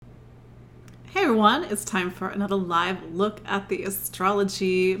Hey everyone, it's time for another live look at the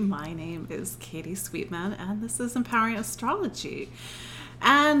astrology. My name is Katie Sweetman and this is Empowering Astrology.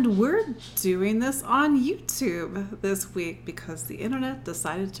 And we're doing this on YouTube this week because the internet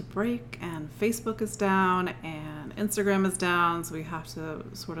decided to break and Facebook is down and Instagram is down, so we have to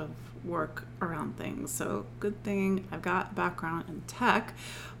sort of work around things. So good thing I've got background in tech,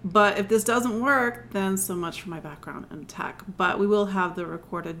 but if this doesn't work, then so much for my background in tech. But we will have the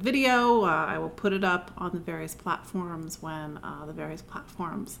recorded video. I will put it up on the various platforms when the various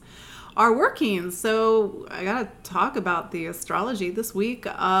platforms are working. So I gotta talk about the astrology this week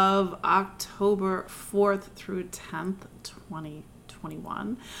of October 4th through 10th,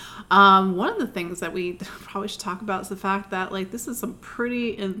 2021. One of the things that we probably should talk about is the fact that this is some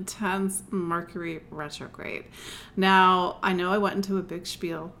pretty intense Mercury retrograde. Now, I know I went into a big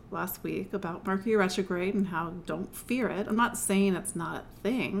spiel last week about Mercury retrograde and how don't fear it. I'm not saying it's not a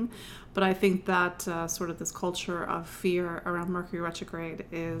thing, but I think that sort of this culture of fear around Mercury retrograde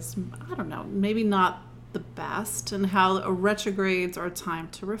is, I don't know, maybe not the best, and how retrogrades are a time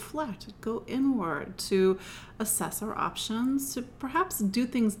to reflect, go inward, to assess our options, to perhaps do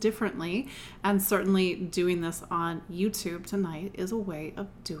things differently. And certainly doing this on YouTube tonight is a way of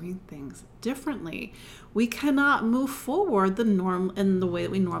doing things differently. We cannot move forward in the way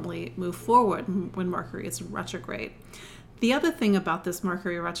that we normally move forward when Mercury is retrograde. The other thing about this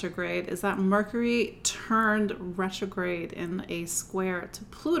Mercury retrograde is that Mercury turned retrograde in a square to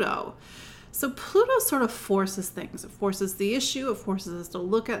Pluto. So Pluto sort of forces things. It forces the issue. It forces us to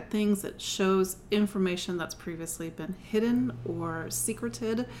look at things. It shows information that's previously been hidden or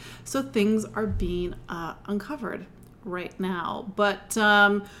secreted. So things are being uncovered right now. But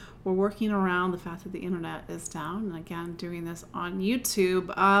we're working around the fact that the internet is down. And again, doing this on YouTube.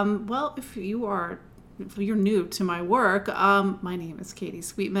 Well, if you're new to my work, my name is Katie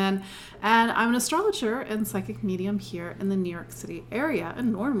Sweetman, and I'm an astrologer and psychic medium here in the New York City area.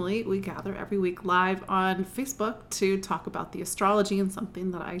 And normally we gather every week live on Facebook to talk about the astrology. And something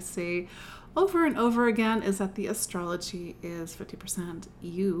that I say over and over again is that the astrology is 50%.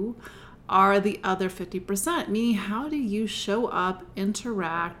 You are the other 50%, meaning how do you show up,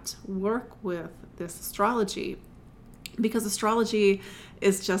 interact, work with this astrology? Because astrology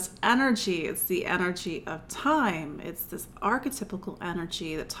is just energy. It's the energy of time. It's this archetypical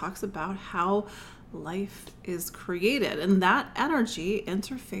energy that talks about how life is created. And that energy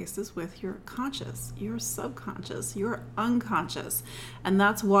interfaces with your conscious, your subconscious, your unconscious. And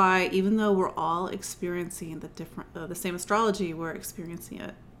that's why, even though we're all experiencing the same astrology, we're experiencing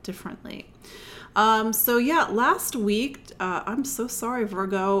it differently. So yeah, last week, I'm so sorry,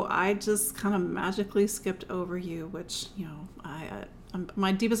 Virgo. I just kind of magically skipped over you, which,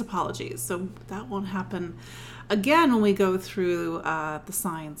 my deepest apologies. So that won't happen again when we go through the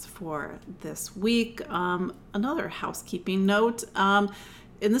signs for this week. Another housekeeping note, and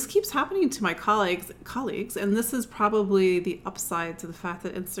this keeps happening to my colleagues, and this is probably the upside to the fact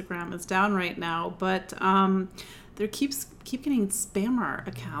that Instagram is down right now, but there keep getting spammer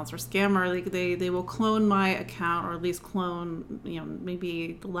accounts or scammer. They will clone my account, or at least clone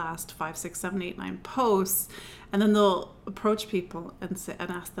maybe the last 5, 6, 7, 8, 9 posts, and then they'll approach people and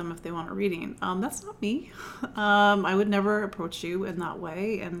ask them if they want a reading. That's not me. I would never approach you in that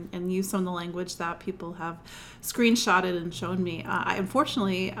way and use some of the language that people have screenshotted and shown me.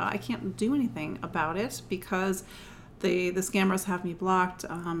 Unfortunately, I can't do anything about it because the scammers have me blocked.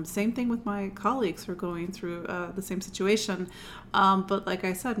 Same thing with my colleagues who are going through the same situation. But like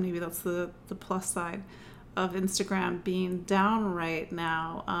I said, maybe that's the plus side of Instagram being down right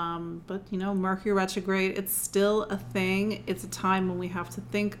now. But Mercury retrograde, it's still a thing. It's a time when we have to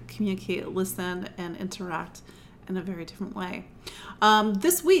think, communicate, listen, and interact in a very different way.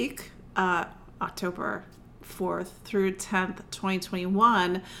 This week, October 4th through 10th,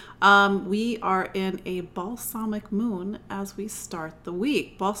 2021, we are in a balsamic moon as we start the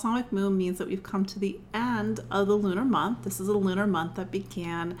week. Balsamic moon means that we've come to the end of the lunar month. This is a lunar month that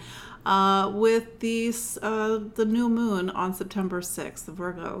began with the new moon on September 6th, the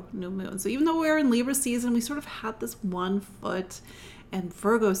Virgo new moon. So even though we're in Libra season, we sort of had this 1 foot and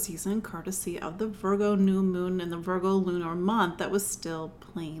Virgo season, courtesy of the Virgo new moon and the Virgo lunar month that was still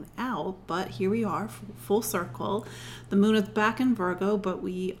playing out. But here we are, full circle. The moon is back in Virgo, but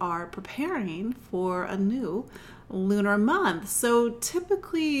we are preparing for a new lunar month. So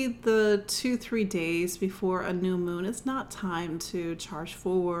typically the 2-3 days before a new moon is not time to charge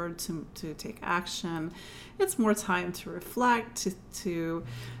forward, to take action. It's more time to reflect, to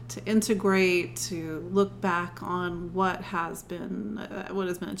integrate, to look back on what has been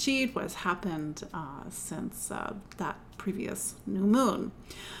achieved, what has happened since that previous new moon.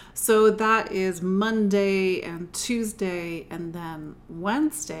 So that is Monday and Tuesday, and then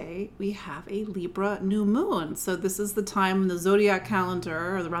Wednesday we have a Libra new moon. So this is the time in the zodiac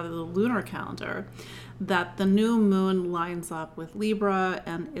calendar, or rather the lunar calendar, that the new moon lines up with Libra,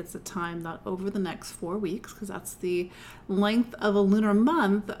 and it's a time that over the next 4 weeks, because that's the length of a lunar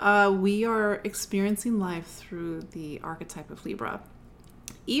month, we are experiencing life through the archetype of Libra.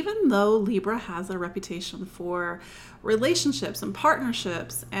 Even though Libra has a reputation for relationships and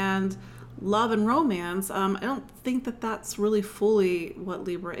partnerships and love and romance, I don't think that that's really fully what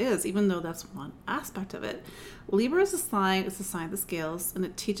Libra is, even though that's one aspect of it. Libra is a sign, it's a sign of the scales, and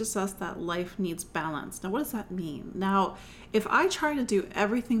it teaches us that life needs balance. Now, what does that mean? Now, if I try to do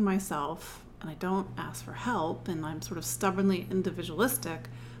everything myself and I don't ask for help and I'm sort of stubbornly individualistic,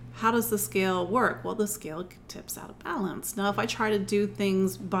 how does the scale work? Well, the scale tips out of balance. Now, if I try to do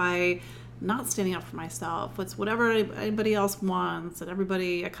things by not standing up for myself, it's whatever anybody else wants, and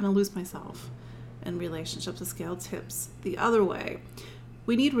I kind of lose myself in relationships. The scale tips the other way.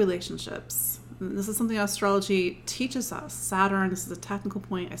 We need relationships. And this is something astrology teaches us. Saturn, this is a technical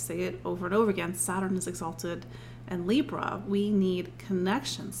point, I say it over and over again, Saturn is exalted in Libra. We need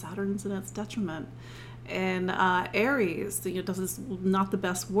connection. Saturn's in its detriment. And Aries, does not the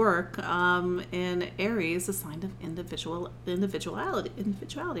best work. In Aries, a sign of individuality.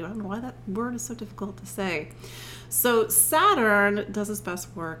 I don't know why that word is so difficult to say. So Saturn does its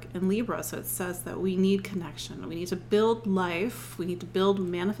best work in Libra. So it says that we need connection. We need to build life. We need to build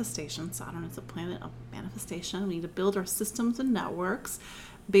manifestation. Saturn is a planet of manifestation. We need to build our systems and networks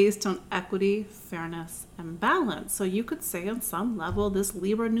based on equity, fairness, and balance. So you could say on some level, this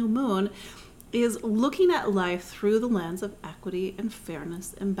Libra new moon is looking at life through the lens of equity and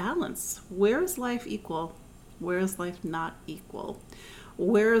fairness and balance. Where is life equal? Where is life not equal?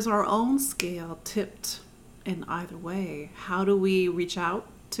 Where is our own scale tipped in either way? How do we reach out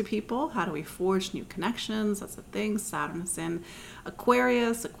to people? How do we forge new connections? That's the thing. Saturn is in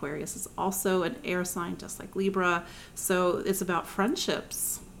Aquarius. Aquarius is also an air sign, just like Libra. So it's about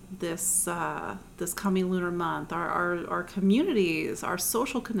friendships. This coming lunar month, our communities, our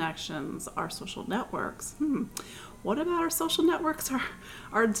social connections, our social networks. What about our social networks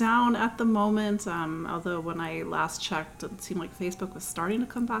are down at the moment? Although when I last checked, it seemed like Facebook was starting to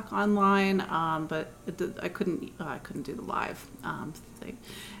come back online, but I couldn't do the live thing.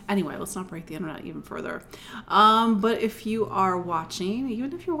 Anyway, let's not break the internet even further. But if you are watching,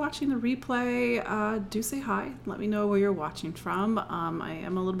 even if you're watching the replay, do say hi. Let me know where you're watching from. I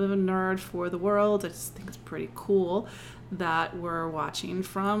am a little bit of a nerd for the world. I just think it's pretty cool that we're watching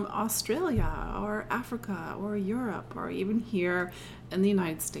from Australia or Africa or Europe or even here in the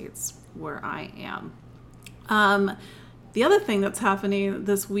United States where I am. The other thing that's happening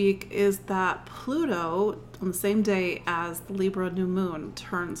this week is that Pluto, on the same day as the Libra new moon,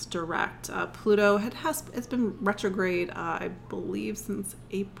 turns direct. Pluto it's been retrograde, I believe, since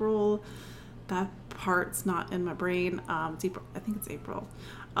April. That part's not in my brain. It's April. I think it's April.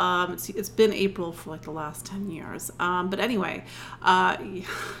 It's been April for like the last 10 years. But anyway,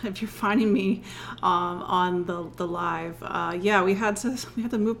 if you're finding me on the live, we had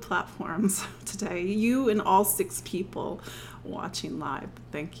to move platforms today. You and all 6 people watching live,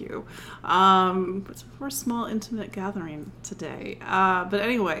 thank you. We're a small intimate gathering today. But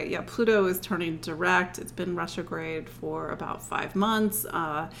anyway, Pluto is turning direct. It's been retrograde for about 5 months.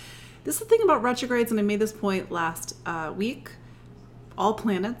 This is the thing about retrogrades, and I made this point last week. All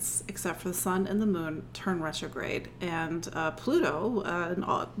planets, except for the sun and the moon, turn retrograde. And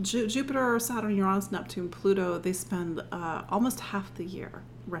Pluto, Jupiter, Saturn, Uranus, Neptune, Pluto, they spend almost half the year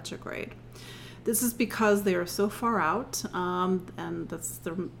retrograde. This is because they are so far out, and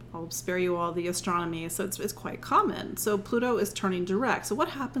I'll spare you all the astronomy, so it's quite common. So Pluto is turning direct. So what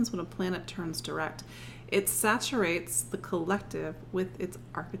happens when a planet turns direct? It saturates the collective with its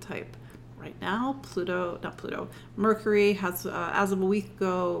archetype. Right now, Mercury has, as of a week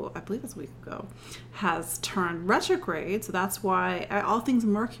ago, I believe it's a week ago, has turned retrograde. So that's why all things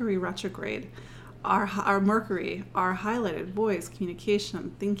Mercury retrograde are Mercury are highlighted: voice,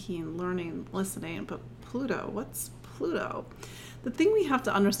 communication, thinking, learning, listening. But Pluto, what's Pluto? The thing we have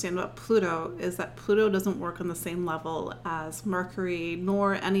to understand about Pluto is that Pluto doesn't work on the same level as Mercury,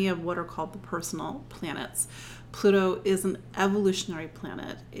 nor any of what are called the personal planets. Pluto is an evolutionary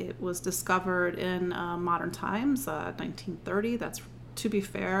planet. It was discovered in modern times, 1930. That's, to be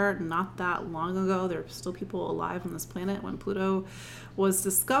fair, not that long ago. There are still people alive on this planet when Pluto was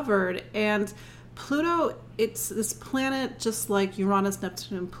discovered. And Pluto, it's this planet just like Uranus,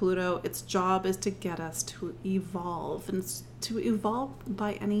 Neptune, and Pluto. Its job is to get us to evolve, and to evolve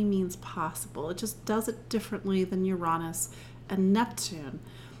by any means possible. It just does it differently than Uranus and Neptune.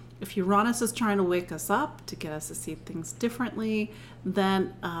 If Uranus is trying to wake us up to get us to see things differently,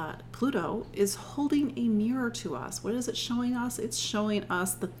 then Pluto is holding a mirror to us. What is it showing us? It's showing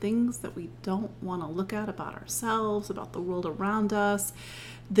us the things that we don't want to look at about ourselves, about the world around us.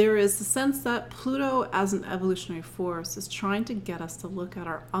 There is the sense that Pluto, as an evolutionary force, is trying to get us to look at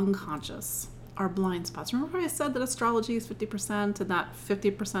our unconscious, our blind spots. Remember I said that astrology is 50%, and that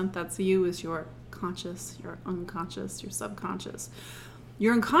 50% that's you is your conscious, your unconscious, your subconscious.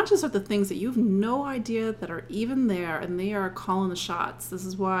 Your unconscious are the things that you have no idea that are even there, and they are calling the shots. This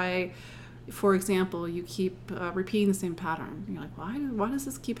is why, for example, you keep repeating the same pattern. You're like, why does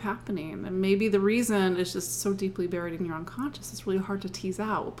this keep happening? And maybe the reason is just so deeply buried in your unconscious. It's really hard to tease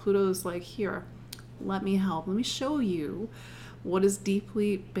out. Well, Pluto's like, here, let me help. Let me show you what is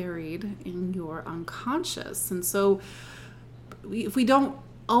deeply buried in your unconscious. And so if we don't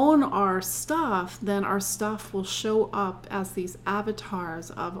own our stuff, then our stuff will show up as these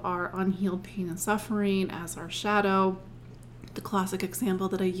avatars of our unhealed pain and suffering, as our shadow. The classic example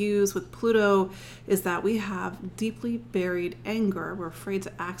that I use with Pluto is that we have deeply buried anger. We're afraid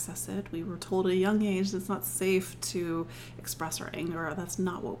to access it. We were told at a young age that it's not safe to express our anger. That's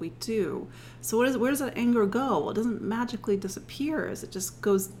not what we do. So where does that anger go? Well, it doesn't magically disappear. It just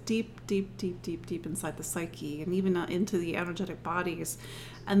goes deep, deep, deep, deep, deep inside the psyche and even into the energetic bodies.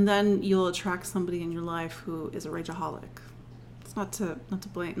 And then you'll attract somebody in your life who is a rageaholic. Not to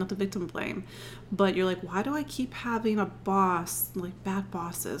blame, not to victim blame, but you're like, why do I keep having a boss, like bad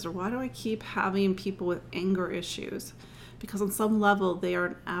bosses, or why do I keep having people with anger issues? Because on some level they are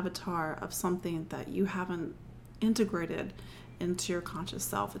an avatar of something that you haven't integrated into your conscious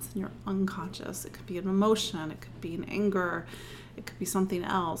self. It's in your unconscious. It could be an emotion, it could be an anger, it could be something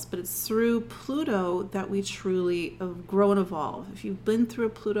else, but it's through Pluto that we truly grow and evolve. If you've been through a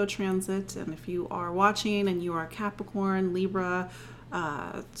Pluto transit, and if you are watching and you are Capricorn, Libra,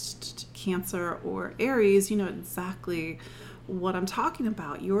 Cancer, or Aries, you know exactly what I'm talking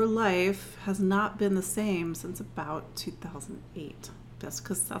about. Your life has not been the same since about 2008. That's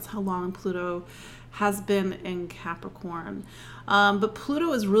because that's how long Pluto has been in Capricorn. But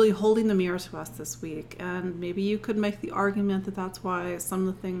Pluto is really holding the mirror to us this week. And maybe you could make the argument that that's why some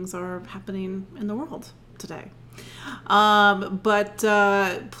of the things are happening in the world today. But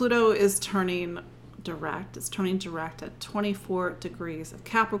Pluto is turning direct. It's turning direct at 24 degrees of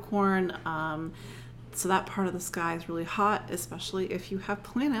Capricorn. So that part of the sky is really hot, especially if you have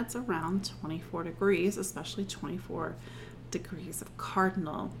planets around 24 degrees, especially 24 degrees of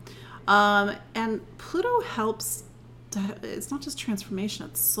cardinal. And Pluto helps it's not just transformation,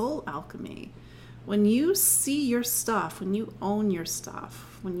 it's soul alchemy. When you see your stuff, when you own your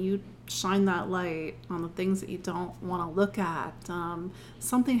stuff, when you shine that light on the things that you don't want to look at,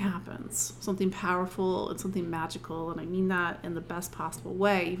 something happens, something powerful and something magical. And I mean that in the best possible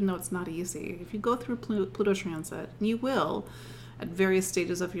way, even though it's not easy. If you go through Pluto transit, and you will at various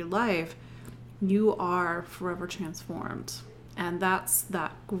stages of your life, you are forever transformed. And that's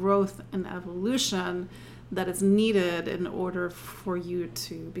that growth and evolution that is needed in order for you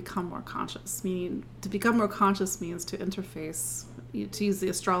to become more conscious. Meaning, to become more conscious means to interface, to use the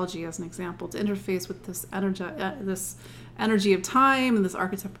astrology as an example, to interface with this energy of time and this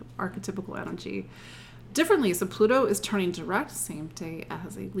archetypical energy differently. So Pluto is turning direct same day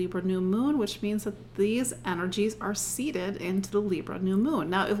as a Libra new moon, which means that these energies are seated into the Libra new moon.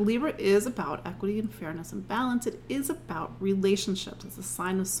 Now, if Libra is about equity and fairness and balance, it is about relationships. It's a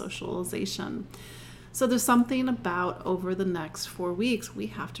sign of socialization. So there's something about over the next 4 weeks, we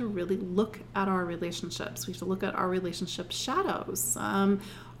have to really look at our relationships. We have to look at our relationship shadows,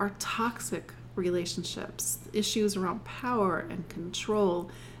 our toxic relationships, issues around power and control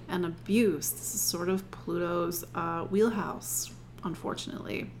and abuse. This is sort of Pluto's wheelhouse,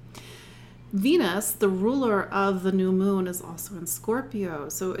 unfortunately. Venus, the ruler of the new moon, is also in Scorpio.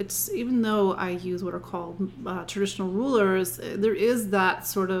 So it's, even though I use what are called traditional rulers, there is that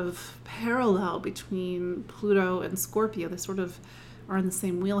sort of parallel between Pluto and Scorpio. They sort of are in the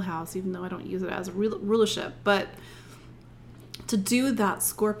same wheelhouse, even though I don't use it as a rulership. But to do that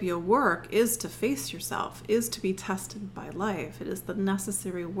Scorpio work is to face yourself, is to be tested by life. It is the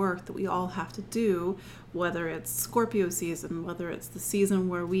necessary work that we all have to do, whether it's Scorpio season, whether it's the season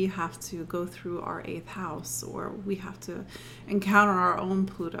where we have to go through our 8th house, or we have to encounter our own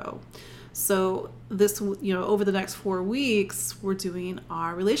Pluto. So this, over the next 4 weeks, we're doing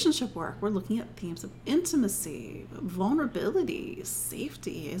our relationship work. We're looking at themes of intimacy, vulnerability,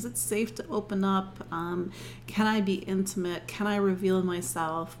 safety. Is it safe to open up? Can I be intimate? Can I reveal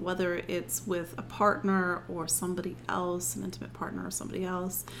myself, whether it's with a partner or somebody else, an intimate partner or somebody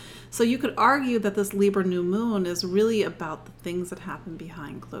else? So you could argue that this Libra Libra new moon is really about the things that happen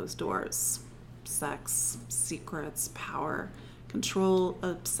behind closed doors: sex, secrets, power, control,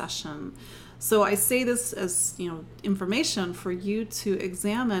 obsession. So I say this as, information for you to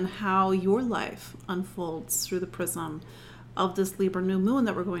examine how your life unfolds through the prism of this Libra new moon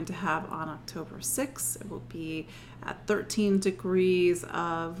that we're going to have on October 6th. It will be at 13 degrees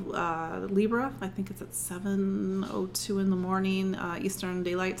of Libra. I think it's at 7:02 in the morning, Eastern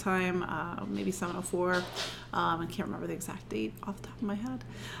Daylight Time, maybe 7:04. I can't remember the exact date off the top of my head.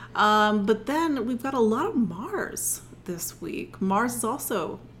 But then we've got a lot of Mars this week. Mars is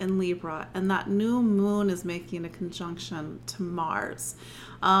also in Libra, and that new moon is making a conjunction to Mars.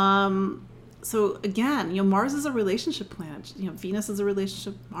 So again, Mars is a relationship planet. Venus is a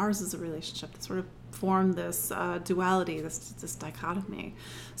relationship, Mars is a relationship. That sort of form this duality, this dichotomy.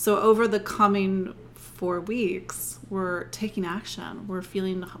 So over the coming 4 weeks, we're taking action. We're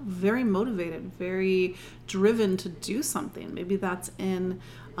feeling very motivated, very driven to do something. Maybe that's in,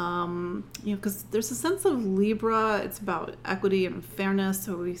 because there's a sense of Libra. It's about equity and fairness.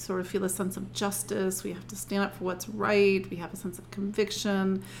 So we sort of feel a sense of justice. We have to stand up for what's right. We have a sense of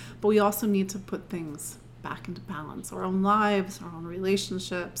conviction, but we also need to put things back into balance, our own lives, our own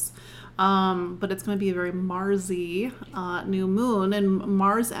relationships. But it's going to be a very Marsy new moon, and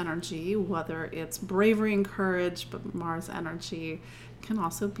Mars energy, whether it's bravery and courage, but Mars energy can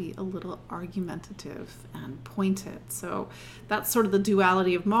also be a little argumentative and pointed. So that's sort of the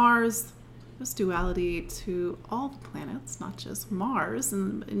duality of Mars. There's duality to all the planets, not just Mars.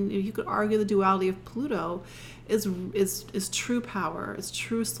 And you could argue the duality of Pluto is true power, is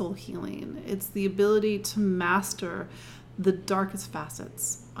true soul healing. It's the ability to master the darkest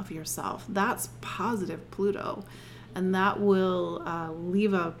facets of yourself. That's positive Pluto. And that will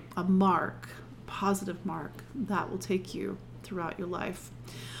leave a mark, positive mark, that will take you throughout your life.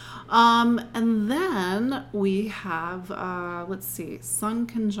 And then we have, Sun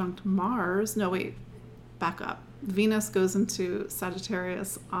conjunct Mars. No, wait, back up. Venus goes into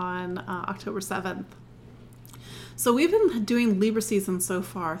Sagittarius on October 7th. So we've been doing Libra season so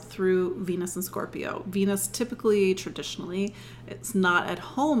far through Venus and Scorpio. Venus typically, traditionally, it's not at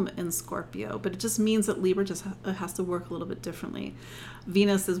home in Scorpio, but it just means that Libra just has to work a little bit differently.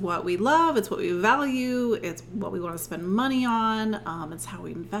 Venus is what we love, it's what we value, it's what we want to spend money on, it's how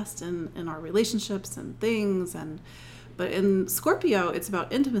we invest in our relationships and things. But in Scorpio, it's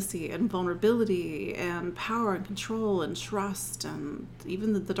about intimacy and vulnerability and power and control and trust and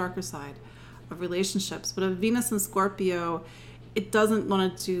even the darker side of relationships. But a Venus and Scorpio, it doesn't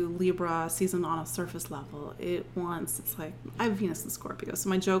want to do Libra season on a surface level. It's like, I have Venus and Scorpio. So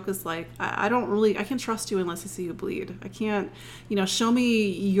my joke is like, I can't trust you unless I see you bleed. I can't, show me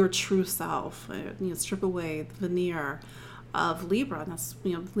your true self, strip away the veneer of Libra. And that's,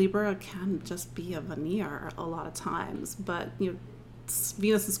 Libra can just be a veneer a lot of times, but,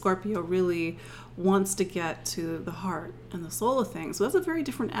 Venus and Scorpio really wants to get to the heart and the soul of things. So that's a very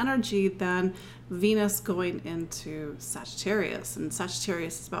different energy than Venus going into Sagittarius. And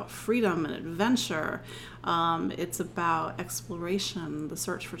Sagittarius is about freedom and adventure. It's about exploration, the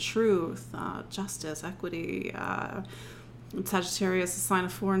search for truth, justice, equity. Sagittarius is a sign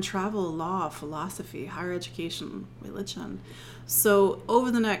of foreign travel, law, philosophy, higher education, religion. So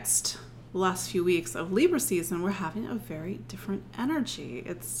over the last few weeks of Libra season, we're having a very different energy.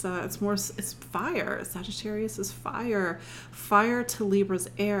 It's fire. Sagittarius is fire. Fire to Libra's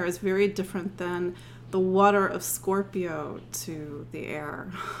air is very different than the water of Scorpio to the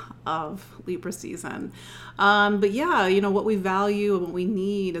air of Libra season. But yeah, what we value and what we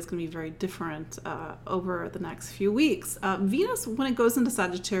need is going to be very different over the next few weeks. Venus, when it goes into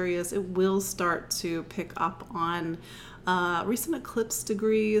Sagittarius, it will start to pick up on recent eclipse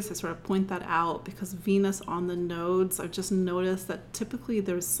degrees. I sort of point that out because Venus on the nodes, I've just noticed that typically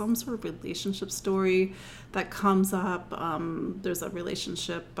there's some sort of relationship story that comes up. There's a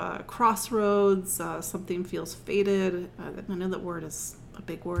relationship crossroads, something feels fated. I know that word is a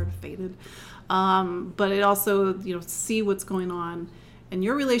big word, fated. But it also, see what's going on in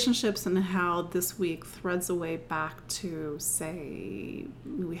your relationships and how this week threads away back to, say,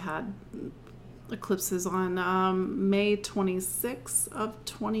 we had eclipses on May 26th of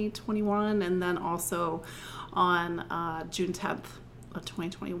 2021, and then also on June 10th of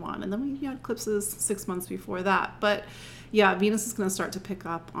 2021. And then we had eclipses 6 months before that. But yeah, Venus is going to start to pick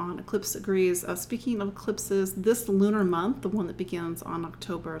up on eclipse degrees. Speaking of eclipses, this lunar month, the one that begins on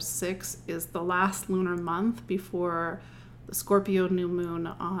October 6th, is the last lunar month before the Scorpio new moon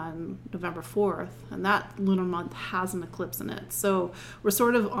on November 4th, and that lunar month has an eclipse in it. So we're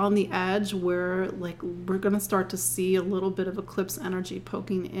sort of on the edge where we're going to start to see a little bit of eclipse energy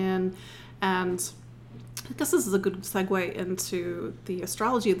poking in, and I guess this is a good segue into the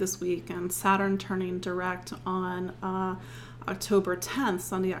astrology of this week and Saturn turning direct on October 10th,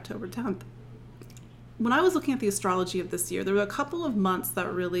 Sunday, October 10th. When I was looking at the astrology of this year, there were a couple of months that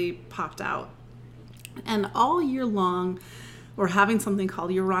really popped out. And all year long, we're having something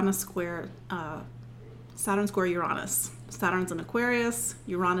called Uranus square, Saturn square Uranus. Saturn's in Aquarius,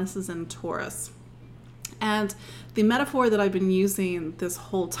 Uranus is in Taurus. And the metaphor that I've been using this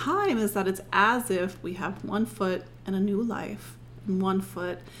whole time is that it's as if we have one foot in a new life and one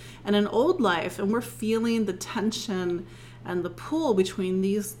foot in an old life, and we're feeling the tension and the pull between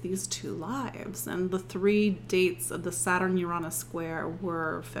these two lives. And the 3 dates of the Saturn-Uranus square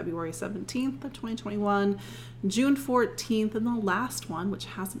were February 17th of 2021, June 14th, and the last one, which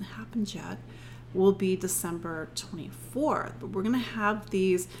hasn't happened yet, will be December 24th. But we're going to have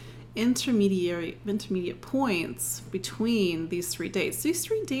these intermediate points between these 3 dates. These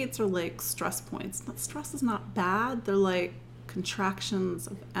 3 dates are like stress points. Stress is not bad. They're like contractions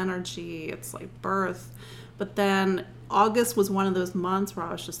of energy. It's like birth. But then August was one of those months where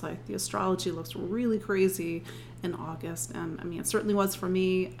I was just like, the astrology looks really crazy in August. And I mean, it certainly was for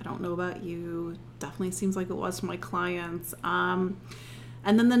me. I don't know about you. Definitely seems like it was for my clients.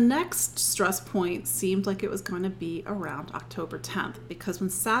 And then the next stress point seemed like it was going to be around October 10th, because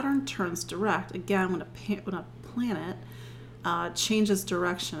when Saturn turns direct, again, when a planet changes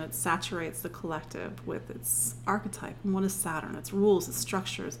direction, it saturates the collective with its archetype. And what is Saturn? Its rules, its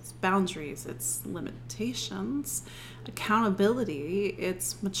structures, its boundaries, its limitations, accountability,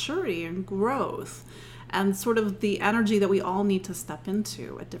 its maturity and growth, and sort of the energy that we all need to step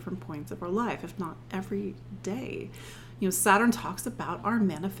into at different points of our life, if not every day. Saturn talks about our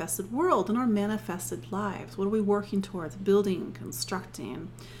manifested world and our manifested lives. What are we working towards? Building, constructing.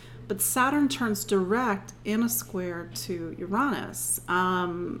 But Saturn turns direct in a square to Uranus.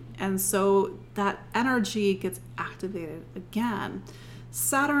 And so that energy gets activated again.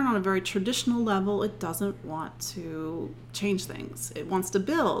 Saturn, on a very traditional level, it doesn't want to change things. It wants to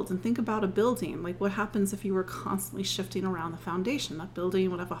build. And think about a building. Like, what happens if you were constantly shifting around the foundation? That building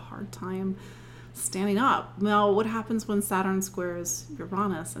would have a hard time standing up. Now, what happens when Saturn squares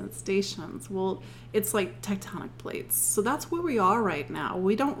Uranus and it stations? Well, it's like tectonic plates. So that's where we are right now.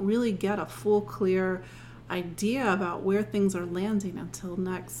 We don't really get a full, clear idea about where things are landing until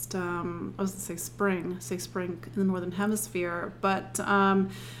next, I was going to say spring in the Northern Hemisphere, but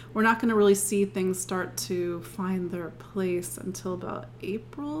we're not going to really see things start to find their place until about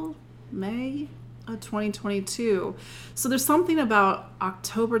April, May of 2022. So there's something about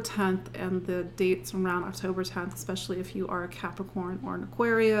October 10th and the dates around October 10th, especially if you are a Capricorn or an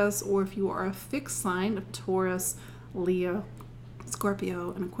Aquarius, or if you are a fixed sign of Taurus, Leo,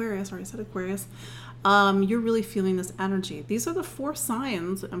 Scorpio, and Aquarius. Sorry, I said Aquarius. You're really feeling this energy. These are the 4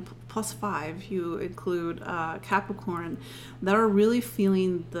 signs, and plus 5, you include Capricorn, that are really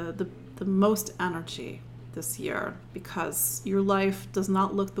feeling the most energy this year, because your life does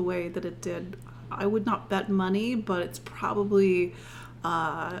not look the way that it did. I would not bet money, but it's probably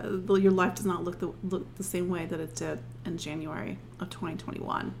your life does not look the same way that it did in January of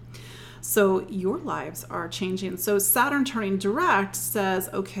 2021. So your lives are changing. So Saturn turning direct says,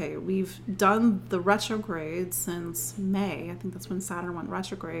 okay, we've done the retrograde since May. I think that's when Saturn went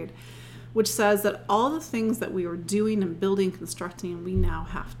retrograde, which says that all the things that we were doing and building, constructing, we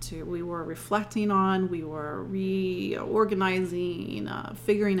were reflecting on, we were reorganizing,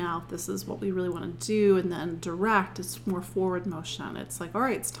 figuring out this is what we really want to do. And then direct is more forward motion. It's like, all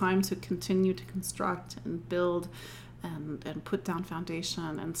right, it's time to continue to construct and build and put down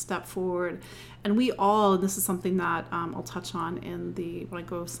foundation and step forward. And we all, this is something that I'll touch on when I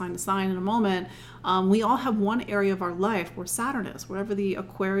go sign to sign in a moment, we all have one area of our life where Saturn is. Whatever the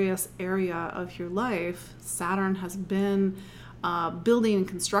Aquarius area of your life, Saturn has been building and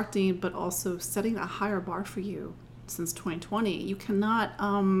constructing, but also setting a higher bar for you since 2020. You cannot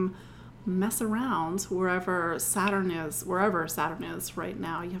mess around wherever Saturn is right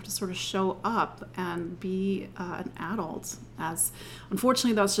now. You have to sort of show up and be an adult. As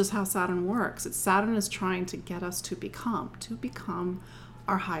unfortunately, that's just how Saturn works. Saturn is trying to get us to become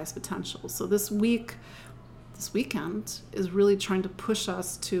our highest potential. So this weekend is really trying to push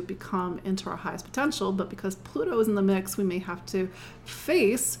us to become into our highest potential. But because Pluto is in the mix, we may have to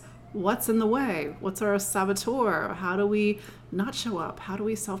face what's in the way. What's our saboteur? How do we not show up? How do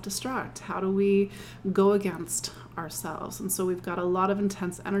we self-destruct? How do we go against ourselves? And so we've got a lot of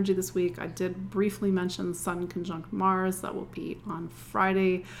intense energy this week. I did briefly mention Sun conjunct Mars. That will be on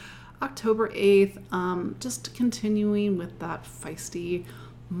Friday, October 8th. Just continuing with that feisty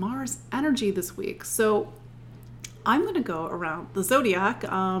Mars energy this week. So I'm going to go around the zodiac,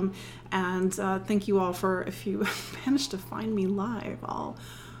 and thank you all for, if you managed to find me live, all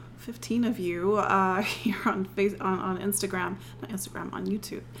 15 of you here on Instagram, not Instagram, on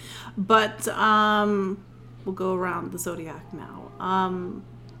YouTube. But we'll go around the zodiac now.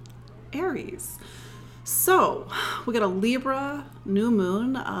 Aries. So we got a Libra new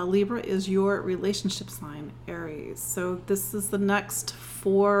moon. Libra is your relationship sign, Aries. So this is the next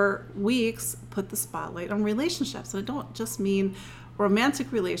 4 weeks. Put the spotlight on relationships. And I don't just mean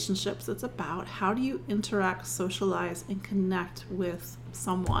romantic relationships. It's about how do you interact, socialize, and connect with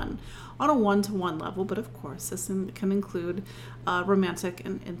someone on a one-to-one level. But of course, this can include romantic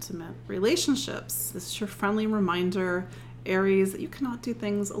and intimate relationships. This is your friendly reminder, Aries, that you cannot do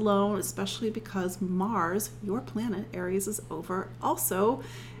things alone, especially because Mars, your planet, Aries, is over also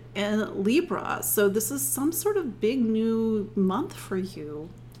in Libra. So this is some sort of big new month for you,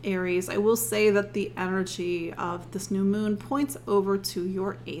 Aries. I will say that the energy of this new moon points over to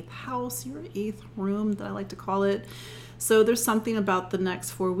your 8th house, your 8th room, that I like to call it. So there's something about the next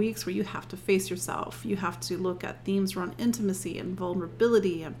 4 weeks where you have to face yourself. You have to look at themes around intimacy and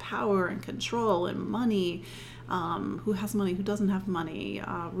vulnerability and power and control and money. Who has money, who doesn't have money,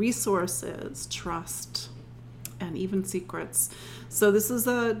 resources, trust, and even secrets. So this is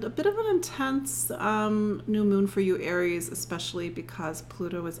a bit of an intense new moon for you, Aries, especially because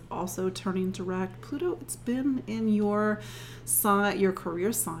Pluto is also turning direct. Pluto, it's been in your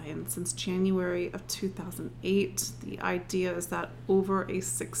career sign since January of 2008. The idea is that over a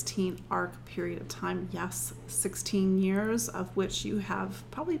 16 arc period of time, yes, 16 years, of which you have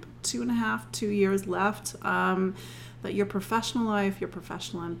probably 2 years left, that your professional life, your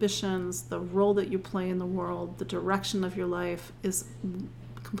professional ambitions, the role that you play in the world, the direction of your life is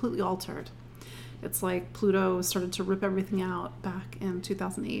completely altered. It's like Pluto started to rip everything out back in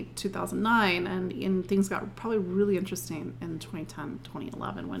 2008, 2009, and things got probably really interesting in 2010,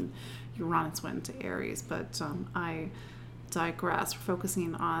 2011 when Uranus went into Aries. But I digress. We're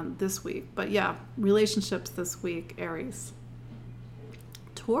focusing on this week. But yeah, relationships this week, Aries.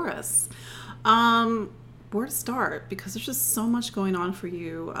 Taurus. Where to start? Because there's just so much going on for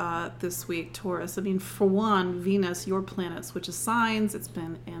you this week, Taurus. I mean, for one, Venus, your planet, switches signs. It's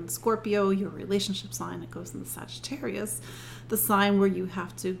been in Scorpio, your relationship sign. It goes into Sagittarius, the sign where you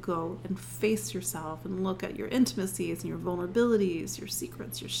have to go and face yourself and look at your intimacies and your vulnerabilities, your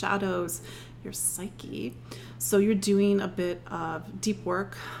secrets, your shadows, your psyche. So you're doing a bit of deep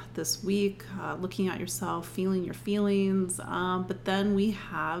work this week, looking at yourself, feeling your feelings. But then we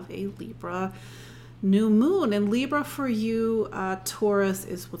have a Libra new moon. And Libra for you, Taurus,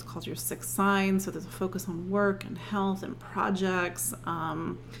 is what's called your 6th sign. So there's a focus on work and health and projects,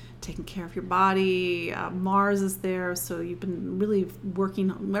 taking care of your body. Mars is there. So you've been really working,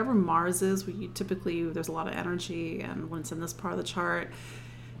 wherever Mars is, where you typically, there's a lot of energy. And when it's in this part of the chart,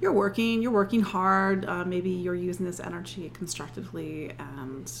 you're working hard. Maybe you're using this energy constructively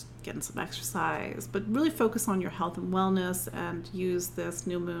and getting some exercise, but really focus on your health and wellness and use this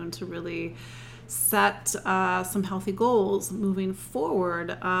new moon to really set some healthy goals moving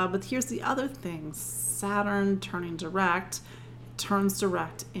forward. But here's the other thing. Saturn turning direct, turns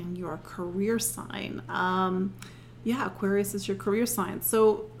direct in your career sign. Aquarius is your career sign.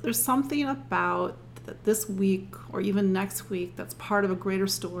 So there's something about this week or even next week that's part of a greater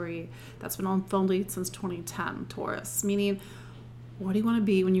story that's been unfolding since 2010, Taurus. Meaning, what do you want to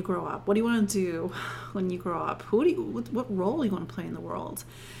be when you grow up? What do you want to do when you grow up? What role do you want to play in the world?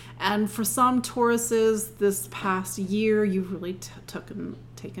 And for some Tauruses, this past year, you've really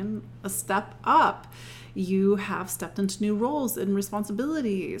taken a step up. You have stepped into new roles and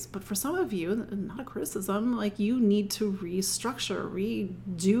responsibilities. But for some of you, not a criticism, like you need to restructure,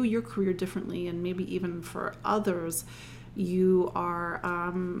 redo your career differently. And maybe even for others, you are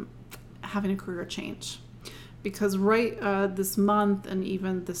having a career change. Because this month and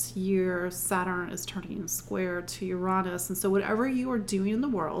even this year, Saturn is turning square to Uranus. And so whatever you are doing in the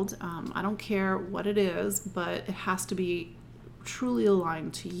world, I don't care what it is, but it has to be truly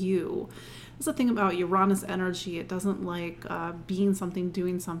aligned to you. That's the thing about Uranus energy. It doesn't like doing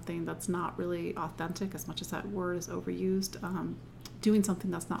something that's not really authentic, as much as that word is overused, doing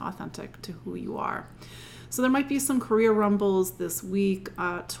something that's not authentic to who you are. So there might be some career rumbles this week,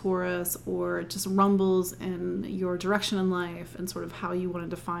 Taurus, or just rumbles in your direction in life and sort of how you want to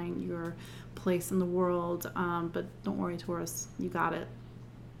define your place in the world. But don't worry, Taurus, you got it.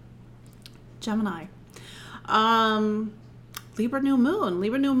 Gemini. Libra new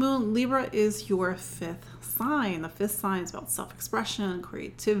moon. Libra is your 5th sign. The fifth sign is about self-expression,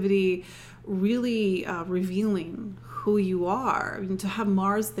 creativity, really revealing who you are. I mean, to have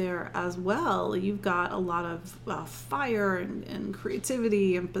Mars there as well, you've got a lot of fire and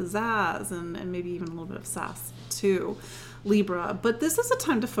creativity and pizzazz and maybe even a little bit of sass too, Libra. But this is a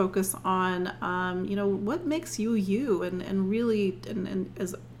time to focus on, what makes you you, and really, and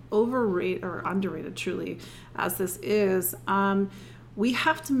as overrated or underrated truly as this is, we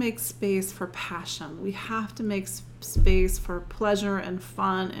have to make space for passion. We have to make space for pleasure and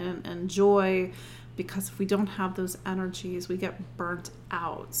fun and joy, because if we don't have those energies, we get burnt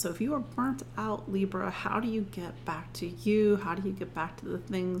out. So if you are burnt out, Libra, how do you get back to you? How do you get back to the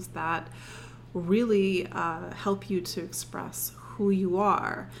things that really help you to express who you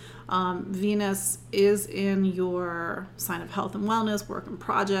are? Venus is in your sign of health and wellness, work and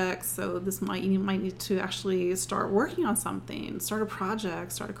projects. So you might need to actually start working on something, start a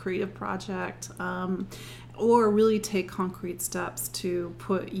project, start a creative project, or really take concrete steps to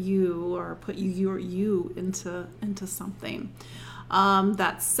put you into something.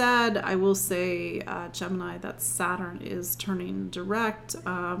 That said, I will say, Gemini, that Saturn is turning direct.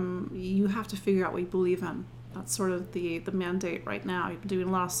 You have to figure out what you believe in. That's sort of the mandate right now. You've been doing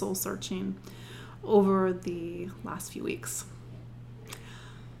a lot of soul searching over the last few weeks.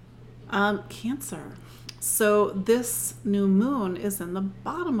 Cancer. So this new moon is in the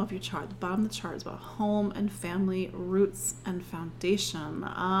bottom of your chart. The bottom of the chart is about home and family, roots and foundation.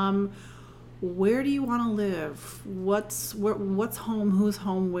 Where do you want to live? What's home? Who's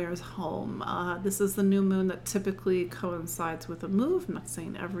home? Where's home? This is the new moon that typically coincides with a move. I'm not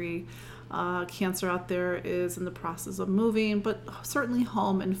saying every Cancer out there is in the process of moving, but certainly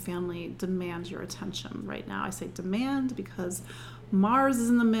home and family demand your attention right now. I say demand because Mars is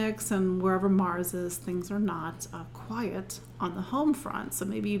in the mix, and wherever Mars is, things are not quiet on the home front. So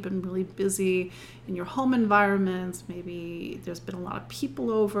maybe you've been really busy in your home environment. Maybe there's been a lot of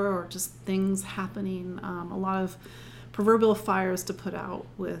people over, or just things happening, a lot of proverbial fires to put out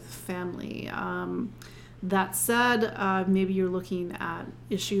with family. That said, maybe you're looking at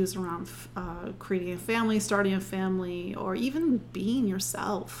issues around creating a family, starting a family, or even being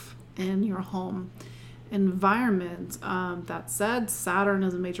yourself in your home environment. That said, Saturn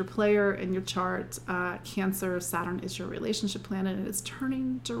is a major player in your chart. Cancer, Saturn is your relationship planet, and it's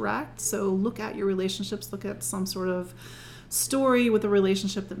turning direct. So look at your relationships, look at some sort of story with a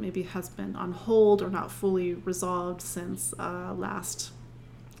relationship that maybe has been on hold or not fully resolved since last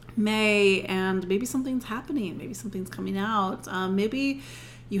May, and maybe something's happening, maybe something's coming out. Maybe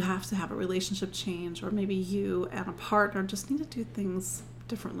you have to have a relationship change, or maybe you and a partner just need to do things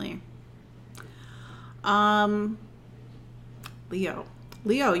differently. Leo,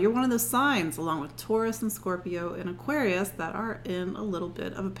 you're one of those signs, along with Taurus and Scorpio and Aquarius, that are in a little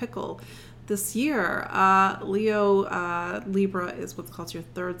bit of a pickle this year. Libra is what's called your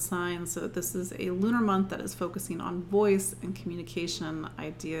third sign. So this is a lunar month that is focusing on voice and communication,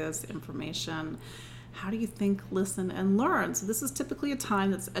 ideas, information. How do you think, listen, and learn? So this is typically a time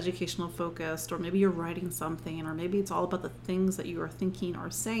that's educational focused, or maybe you're writing something, or maybe it's all about the things that you are thinking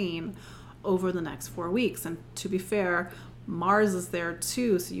or saying over the next 4 weeks. And to be fair, Mars is there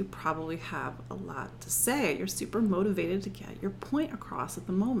too, so you probably have a lot to say. You're super motivated to get your point across at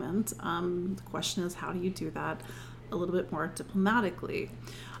the moment. The question is, how do you do that a little bit more diplomatically?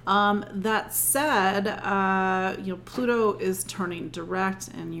 That said, Pluto is turning direct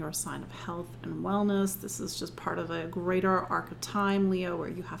in your sign of health and wellness. This is just part of a greater arc of time, Leo, where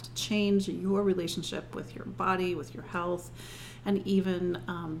you have to change your relationship with your body, with your health, and even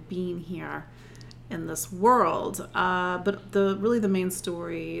being here in this world. But the main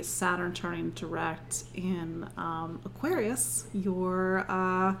story, Saturn turning direct in Aquarius, your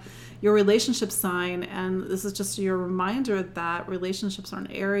relationship sign. And this is just your reminder that relationships are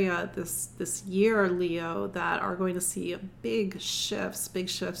an area this year, Leo, that are going to see big shifts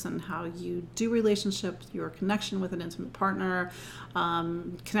in how you do relationships, your connection with an intimate partner,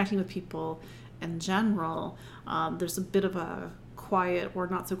 connecting with people in general. There's a bit of a quiet or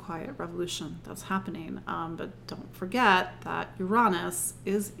not so quiet revolution that's happening. But don't forget that Uranus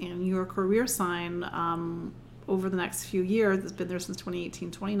is in your career sign over the next few years. It's been there since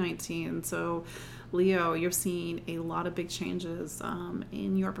 2018, 2019. So Leo, you're seeing a lot of big changes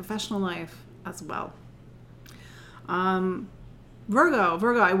in your professional life as well.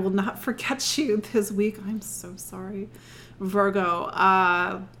 Virgo, I will not forget you this week. I'm so sorry. Virgo,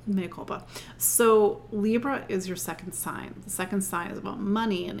 mea culpa. So Libra is your second sign. The second sign is about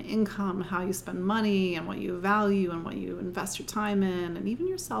money and income, how you spend money and what you value and what you invest your time in, and even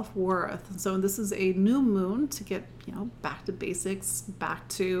your self-worth. And so this is a new moon to get, back to basics, back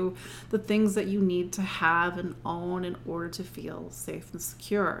to the things that you need to have and own in order to feel safe and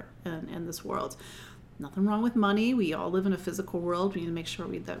secure in this world. Nothing wrong with money. We all live in a physical world. We need to make sure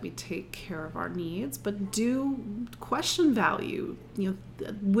that we take care of our needs, but do question value.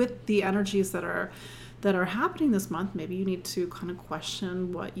 With the energies that are happening this month, maybe you need to kind of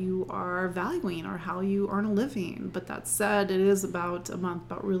question what you are valuing or how you earn a living. But that said, it is about a month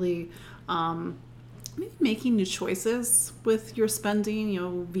about really maybe making new choices with your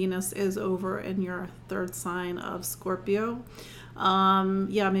spending. Venus is over in your third sign of Scorpio.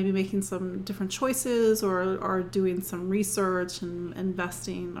 Maybe making some different choices or doing some research and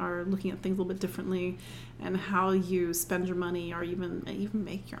investing or looking at things a little bit differently and how you spend your money or even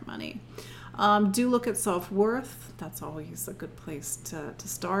make your money. Do look at self-worth. That's always a good place to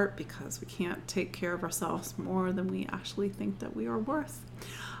start, because we can't take care of ourselves more than we actually think that we are worth.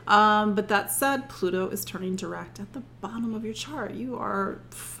 But that said, Pluto is turning direct at the bottom of your chart. You are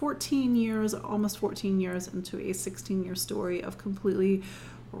almost 14 years into a 16-year story of completely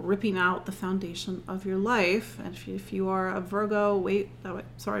ripping out the foundation of your life. And if you are a Virgo,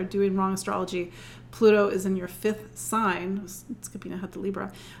 doing wrong astrology. Pluto is in your fifth sign, skipping ahead to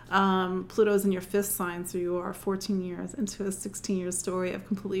Libra. Pluto is in your fifth sign, so you are 14 years into a 16-year story of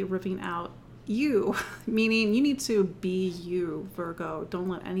completely ripping out you, meaning you need to be you, Virgo. Don't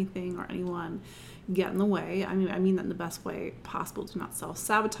let anything or anyone get in the way. I mean that in the best way possible. Do not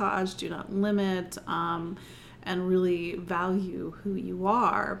self-sabotage, do not limit, and really value who you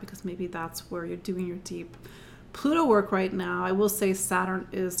are, because maybe that's where you're doing your deep Pluto work right now. I will say Saturn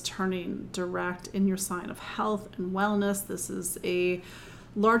is turning direct in your sign of health and wellness. This is a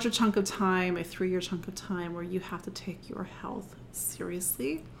larger chunk of time, a 3-year chunk of time, where you have to take your health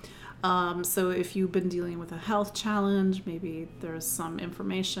seriously. So if you've been dealing with a health challenge, maybe there's some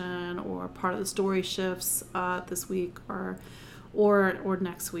information or part of the story shifts this week or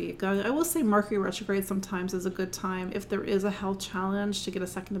next week. I will say Mercury retrograde sometimes is a good time if there is a health challenge to get a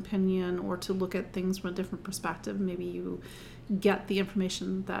second opinion or to look at things from a different perspective. Maybe you get the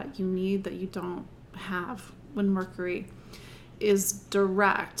information that you need that you don't have when Mercury is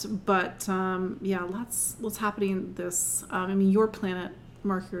direct. But lots happening this. Your planet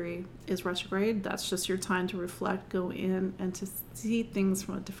Mercury is retrograde. That's just your time to reflect, go in, and to see things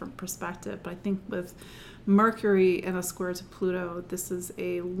from a different perspective. But I think with Mercury in a square to Pluto, this is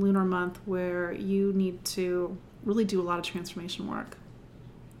a lunar month where you need to really do a lot of transformation work.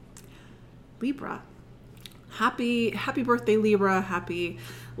 Libra. Happy birthday, Libra. Happy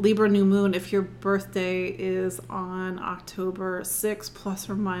Libra new moon. If your birthday is on October 6th, plus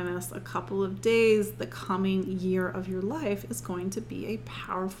or minus a couple of days, the coming year of your life is going to be a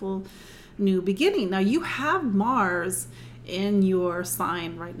powerful new beginning. Now, you have Mars in your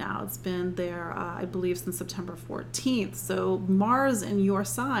sign right now. It's been there, I believe, since September 14th. So Mars in your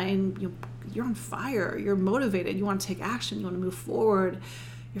sign, you're on fire. You're motivated. You want to take action. You want to move forward.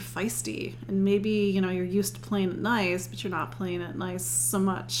 You're feisty, and maybe you're used to playing it nice, but you're not playing it nice so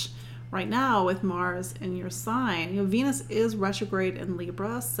much right now with Mars in your sign. Venus is retrograde in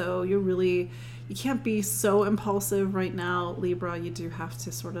Libra, so you can't be so impulsive right now, Libra. You do have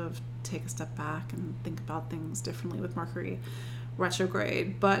to sort of take a step back and think about things differently with Mercury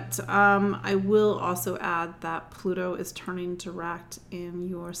retrograde. But I will also add that Pluto is turning direct in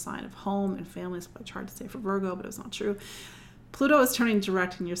your sign of home and family. That's what I tried to say for Virgo, but it was not true. Pluto is turning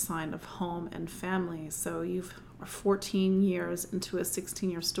direct in your sign of home and family. So you are 14 years into a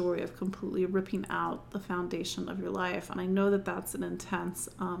 16-year story of completely ripping out the foundation of your life. And I know that that's an intense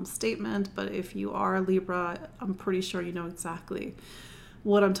statement, but if you are a Libra, I'm pretty sure you know exactly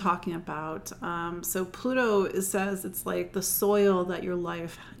what I'm talking about. So Pluto says it's like the soil that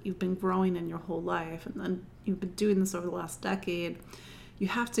you've been growing in your whole life, and then you've been doing this over the last decade. You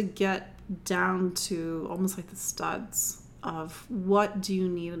have to get down to almost like the studs of what do you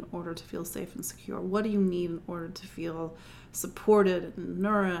need in order to feel safe and secure? What do you need in order to feel supported and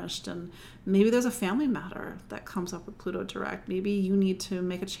nourished? And maybe there's a family matter that comes up with Pluto direct. Maybe you need to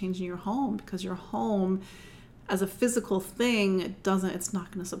make a change in your home because your home as a physical thing it's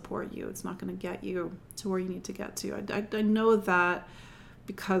not going to support you. It's not going to get you to where you need to get to. I know that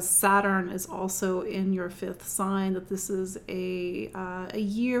because Saturn is also in your fifth sign, that this is a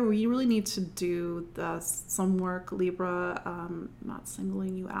year where you really need to do some work, Libra. Not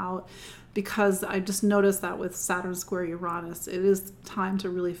singling you out, because I just noticed that with Saturn square Uranus, it is time to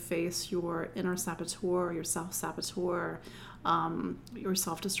really face your inner saboteur, your self-saboteur, your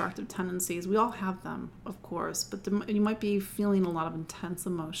self-destructive tendencies. We all have them, of course, but you might be feeling a lot of intense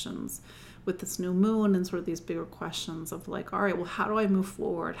emotions with this new moon and sort of these bigger questions of like, all right, well, how do I move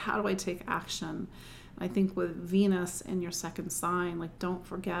forward? How do I take action? I think with Venus in your second sign, like, don't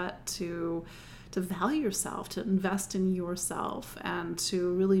forget to value yourself, to invest in yourself, and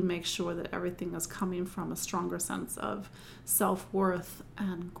to really make sure that everything is coming from a stronger sense of self-worth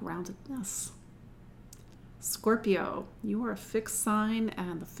and groundedness. Scorpio, you are a fixed sign,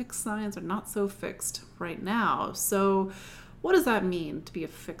 and the fixed signs are not so fixed right now. So what does that mean to be a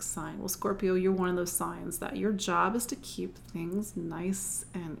fixed sign? Well, Scorpio, you're one of those signs that your job is to keep things nice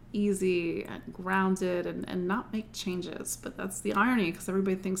and easy and grounded and not make changes. But that's the irony, because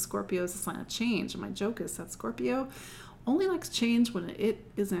everybody thinks Scorpio is a sign of change. And my joke is that Scorpio only likes change when it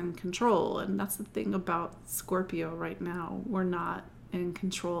is in control. And that's the thing about Scorpio right now. We're not in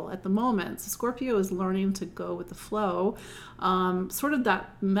control at the moment. So Scorpio is learning to go with the flow. Sort of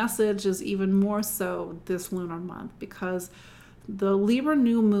that message is even more so this lunar month, because the Libra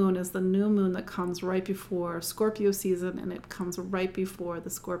new moon is the new moon that comes right before Scorpio season, and it comes right before the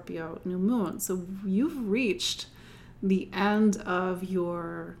Scorpio new moon. So you've reached the end of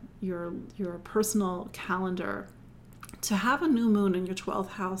your personal calendar. To have a new moon in your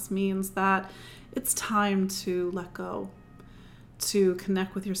 12th house means that it's time to let go, to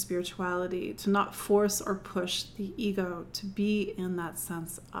connect with your spirituality, to not force or push the ego, to be in that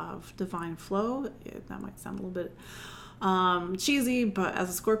sense of divine flow. That might sound a little bit cheesy, but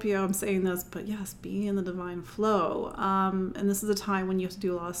as a Scorpio, I'm saying this, but yes, be in the divine flow. And this is a time when you have to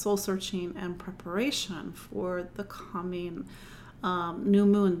do a lot of soul searching and preparation for the coming new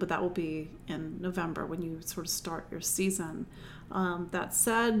moon, but that will be in November when you sort of start your season. That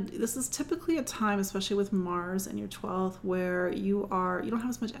said, this is typically a time, especially with Mars in your 12th, where you don't have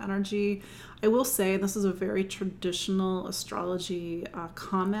as much energy. I will say, this is a very traditional astrology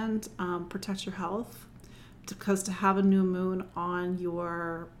comment, protect your health, because to have a new moon on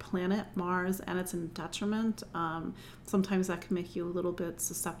your planet Mars and it's in detriment, sometimes that can make you a little bit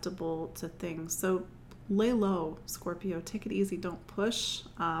susceptible to things. So lay low, Scorpio, take it easy, don't push.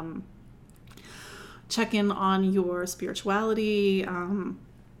 Check in on your spirituality,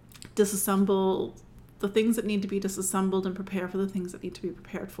 disassemble the things that need to be disassembled and prepare for the things that need to be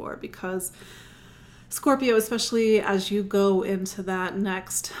prepared for, because Scorpio, especially as you go into that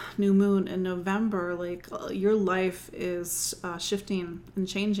next new moon in November, like, your life is shifting and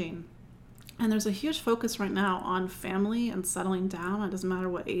changing. And there's a huge focus right now on family and settling down. It doesn't matter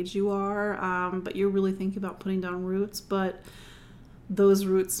what age you are, but you're really thinking about putting down roots. But those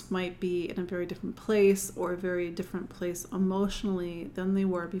roots might be in a very different place, or a very different place emotionally than they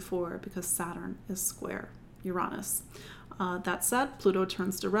were before, because Saturn is square Uranus. That said, Pluto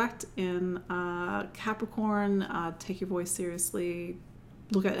turns direct in Capricorn. Take your voice seriously.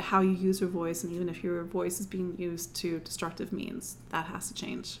 Look at how you use your voice, and even if your voice is being used to destructive means, that has to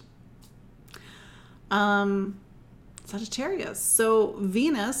change. Sagittarius. So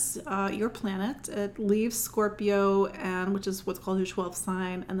Venus, your planet, it leaves Scorpio, and which is what's called your 12th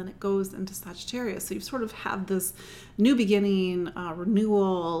sign, and then it goes into Sagittarius. So you sort of have this new beginning,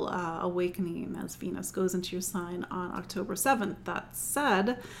 renewal, awakening as Venus goes into your sign on October 7th. That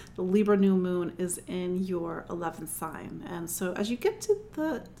said, the Libra new moon is in your 11th sign. And so as you get to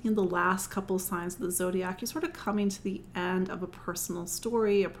the last couple signs of the zodiac, you're sort of coming to the end of a personal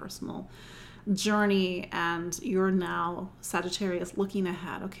story, a personal journey, and you're now, Sagittarius, looking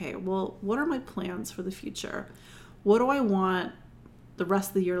ahead. Okay, well, what are my plans for the future? What do I want the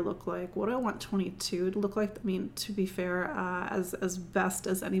rest of the year to look like? What do I want 22 to look like? I mean, to be fair, as best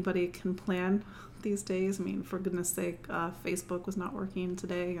as anybody can plan these days. I mean, for goodness sake, Facebook was not working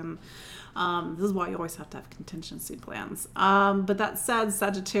today, and this is why you always have to have contingency plans. But that said,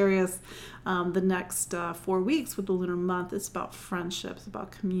 Sagittarius, the next 4 weeks with the lunar month, it's about friendships,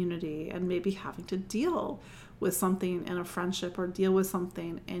 about community, and maybe having to deal with something in a friendship or deal with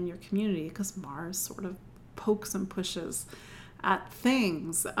something in your community, because Mars sort of pokes and pushes at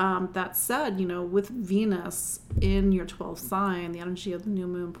things. That said, with Venus in your 12th sign, the energy of the new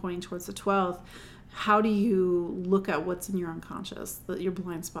moon pointing towards the 12th, how do you look at what's in your unconscious, your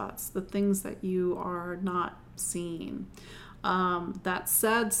blind spots, the things that you are not seeing? That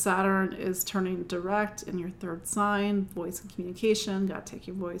said, Saturn is turning direct in your 3rd sign, voice and communication. Got to take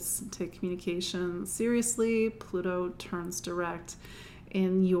your voice and take communication seriously. Pluto turns direct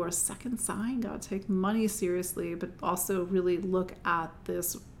in your second sign. Gotta take money seriously, but also really look at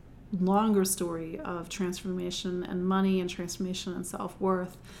this longer story of transformation and money and transformation and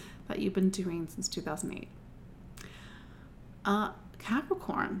self-worth that you've been doing since 2008.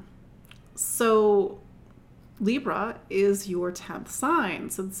 Capricorn. So Libra is your 10th sign.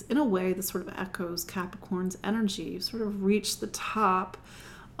 So it's, in a way, this sort of echoes Capricorn's energy. You've sort of reached the top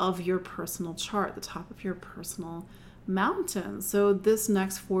of your personal chart, the top of your personal mountain. So this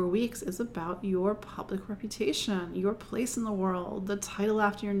next 4 weeks is about your public reputation, your place in the world, the title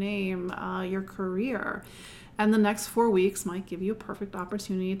after your name, your career. And the next 4 weeks might give you a perfect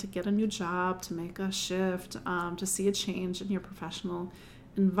opportunity to get a new job, to make a shift, to see a change in your professional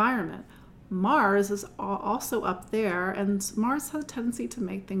environment. Mars is also up there, and Mars has a tendency to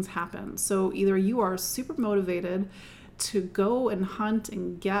make things happen. So either you are super motivated to go and hunt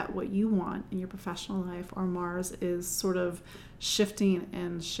and get what you want in your professional life, or Mars is sort of shifting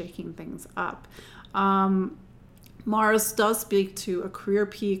and shaking things up. Mars does speak to a career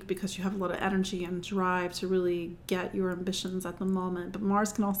peak because you have a lot of energy and drive to really get your ambitions at the moment. But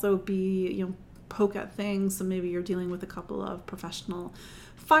Mars can also be, poke at things. So maybe you're dealing with a couple of professional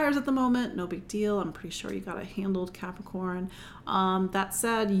fires at the moment. No big deal. I'm pretty sure you got it handled, Capricorn. That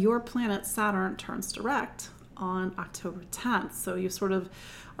said, your planet Saturn turns direct on October 10th. So you sort of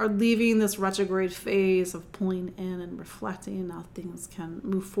are leaving this retrograde phase of pulling in and reflecting how things can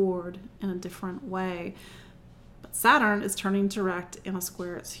move forward in a different way. But Saturn is turning direct in a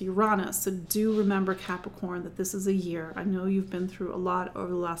square to Uranus. So do remember, Capricorn, that this is a year. I know you've been through a lot over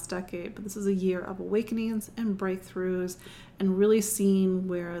the last decade, but this is a year of awakenings and breakthroughs and really seeing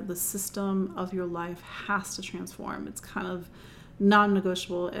where the system of your life has to transform. It's kind of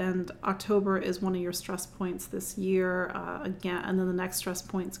non-negotiable, and October is one of your stress points this year again, and then the next stress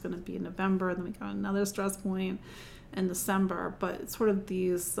point is going to be in November, and then we got another stress point in December. But it's sort of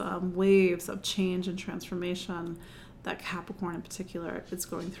these waves of change and transformation that Capricorn in particular is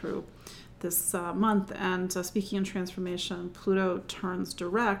going through this month. And speaking of transformation, Pluto turns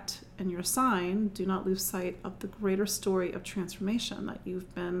direct in your sign. Do not lose sight of the greater story of transformation that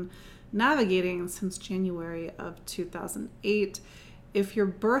you've been navigating since January of 2008. If you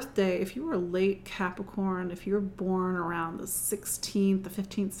were late Capricorn, if you were born around the 16th, the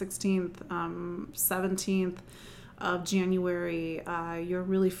 15th, 16th, 17th of January, you're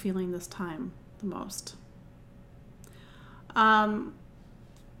really feeling this time the most.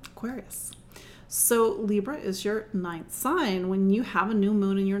 Aquarius. So Libra is your 9th sign. When you have a new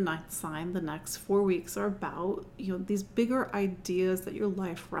moon in your 9th sign, the next 4 weeks are about, these bigger ideas that your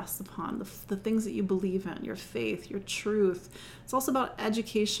life rests upon, the things that you believe in, your faith, your truth. It's also about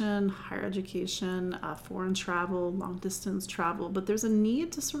education, higher education, foreign travel, long distance travel. But there's a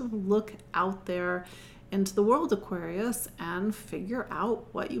need to sort of look out there into the world, Aquarius, and figure out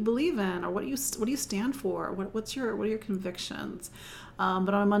what you believe in, or what do you stand for, what are your convictions.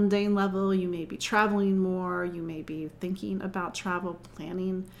 But on a mundane level, you may be traveling more, you may be thinking about travel,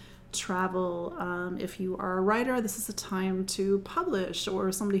 planning travel. If you are a writer, this is a time to publish, or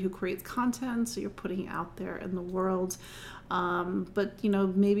somebody who creates content, so you're putting it out there in the world. But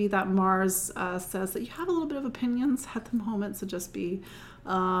maybe that Mars says that you have a little bit of opinions at the moment, so just be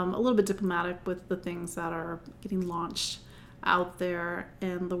a little bit diplomatic with the things that are getting launched out there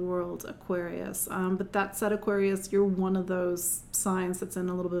in the world, Aquarius. But that said, Aquarius, you're one of those signs that's in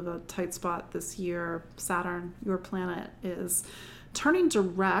a little bit of a tight spot this year. Saturn, your planet, is turning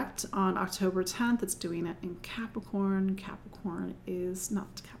direct on October 10th. It's doing it in Capricorn. Capricorn is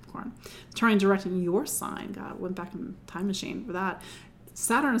not Capricorn. Turning direct in your sign. God, I went back in time machine for that.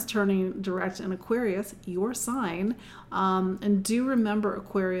 Saturn is turning direct in Aquarius, your sign. And do remember,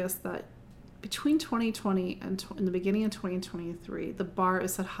 Aquarius, that between 2020 and in the beginning of 2023, the bar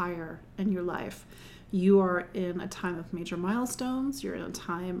is set higher in your life. You are in a time of major milestones. You're in a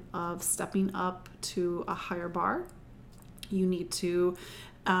time of stepping up to a higher bar. You need to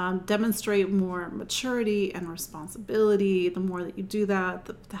demonstrate more maturity and responsibility. The more that you do that,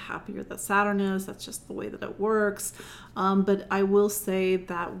 the happier that Saturn is. That's just the way that it works. But I will say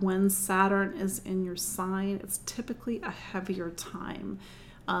that when Saturn is in your sign, it's typically a heavier time.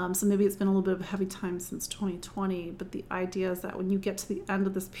 So maybe it's been a little bit of a heavy time since 2020, but the idea is that when you get to the end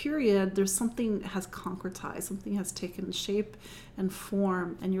of this period, there's something that has concretized, something has taken shape and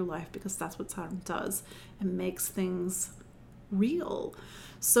form in your life, because that's what Saturn does. It makes things real.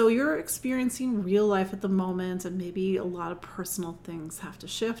 So you're experiencing real life at the moment, and maybe a lot of personal things have to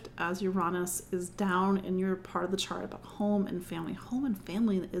shift as Uranus is down in your part of the chart about home and family. Home and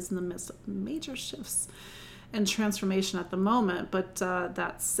family is in the midst of major shifts and transformation at the moment. But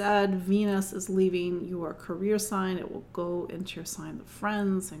that said, Venus is leaving your career sign. It will go into your sign of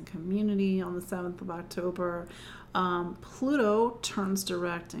friends and community on the 7th of October. Pluto turns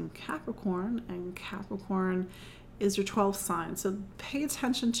direct in Capricorn, and Capricorn is your 12th sign. So pay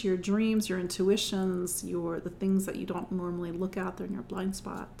attention to your dreams, your intuitions, the things that you don't normally look at. They're in your blind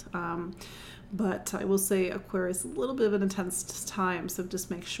spot. But I will say Aquarius is a little bit of an intense time, so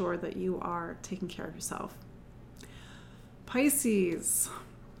just make sure that you are taking care of yourself. Pisces.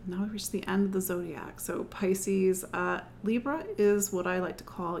 Now we reach the end of the zodiac. So Pisces, Libra is what I like to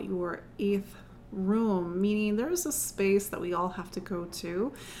call your 8th room, meaning there's a space that we all have to go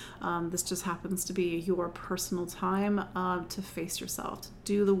to. This just happens to be your personal time to face yourself, to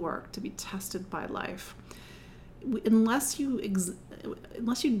do the work, to be tested by life. Unless you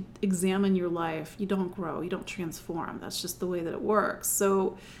examine your life, you don't grow, you don't transform. That's just the way that it works.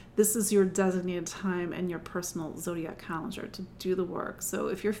 So this is your designated time and your personal zodiac calendar to do the work. So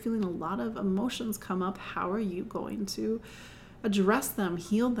if you're feeling a lot of emotions come up, how are you going to address them,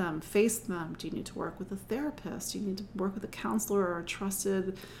 heal them, face them? Do you need to work with a therapist? Do you need to work with a counselor or a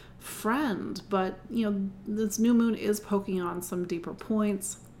trusted friend? But, this new moon is poking on some deeper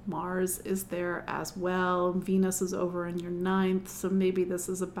points. Mars is there as well. Venus is over in your 9th. So maybe this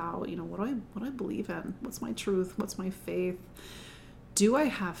is about, what do I believe in? What's my truth? What's my faith? Do I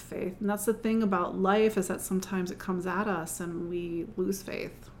have faith? And that's the thing about life, is that sometimes it comes at us and we lose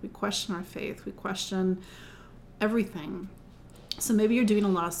faith. We question our faith. We question everything. So maybe you're doing a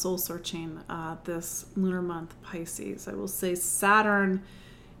lot of soul searching this lunar month, Pisces. I will say Saturn,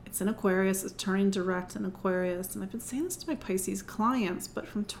 it's in Aquarius, it's turning direct in Aquarius. And I've been saying this to my Pisces clients, but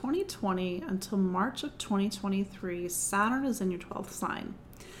from 2020 until March of 2023, Saturn is in your 12th sign.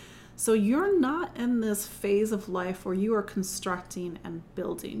 So you're not in this phase of life where you are constructing and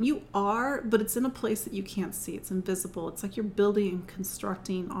building. You are, but it's in a place that you can't see. It's invisible. It's like you're building and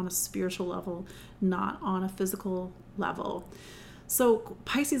constructing on a spiritual level, not on a physical level. So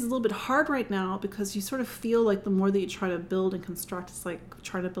Pisces is a little bit hard right now because you sort of feel like the more that you try to build and construct, it's like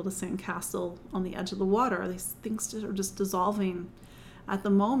trying to build a sandcastle on the edge of the water. These things are just dissolving at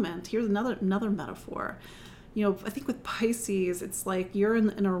the moment. Here's another metaphor. I think with Pisces, it's like you're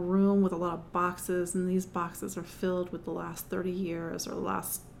in a room with a lot of boxes, and these boxes are filled with the last 30 years or the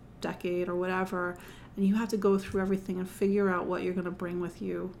last decade or whatever, and you have to go through everything and figure out what you're going to bring with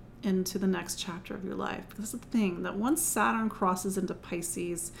you into the next chapter of your life. Because that's the thing, that once Saturn crosses into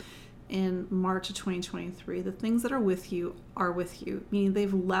Pisces in March of 2023, the things that are with you, meaning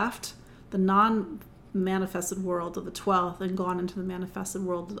they've left the non-manifested world of the 12th and gone into the manifested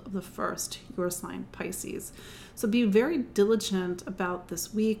world of the 1st, your sign, Pisces. So be very diligent about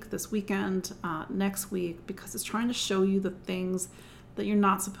this week, this weekend, next week, because it's trying to show you the things that you're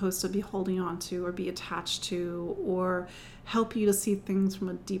not supposed to be holding on to or be attached to, or help you to see things from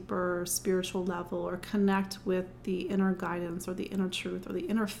a deeper spiritual level, or connect with the inner guidance or the inner truth or the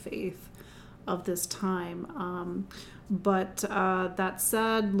inner faith of this time. But that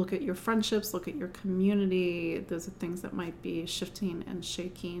said, look at your friendships, look at your community. Those are things that might be shifting and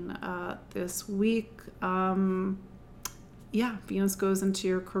shaking this week. Venus goes into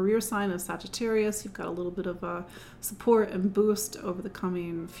your career sign of Sagittarius. You've got a little bit of a support and boost over the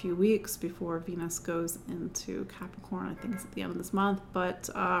coming few weeks before Venus goes into Capricorn. I think it's at the end of this month,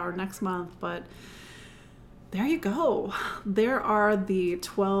 or next month. But there you go. There are the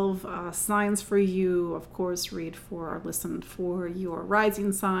 12 signs for you. Of course, read for or listen for your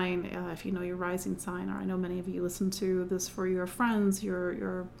rising sign. If you know your rising sign, or I know many of you listen to this for your friends,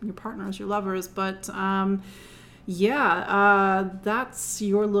 your partners, your lovers. But that's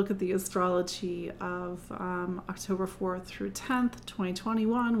your look at the astrology of October 4th through 10th,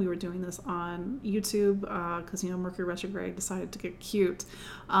 2021. We were doing this on YouTube because, Mercury retrograde decided to get cute.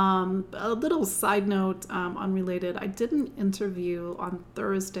 A little side note, unrelated, I did an interview on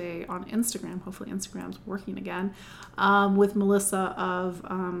Thursday on Instagram. Hopefully Instagram's working again, with Melissa of...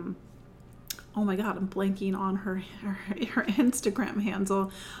 oh my God, I'm blanking on her Instagram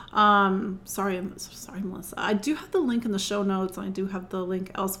handle. Sorry, Melissa. I do have the link in the show notes, and I do have the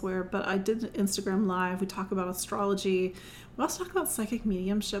link elsewhere, but I did an Instagram live. We talk about astrology. We also talk about psychic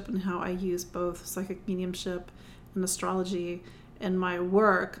mediumship and how I use both psychic mediumship and astrology in my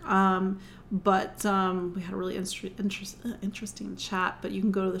work. But we had a really interesting chat. But you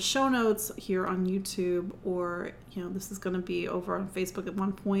can go to the show notes here on YouTube, or this is going to be over on Facebook at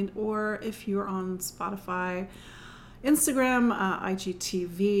one point, or if you're on Spotify, Instagram,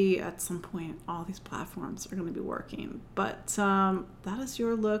 IGTV. At some point, all these platforms are going to be working. But that is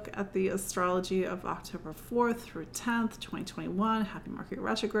your look at the astrology of October 4th through 10th, 2021. Happy Mercury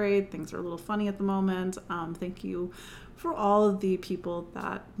retrograde. Things are a little funny at the moment. Thank you for all of the people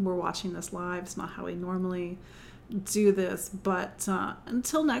that were watching this live. It's not how we normally do this, but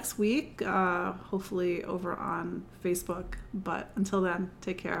until next week, hopefully over on Facebook. But until then,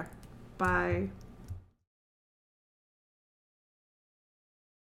 take care. Bye.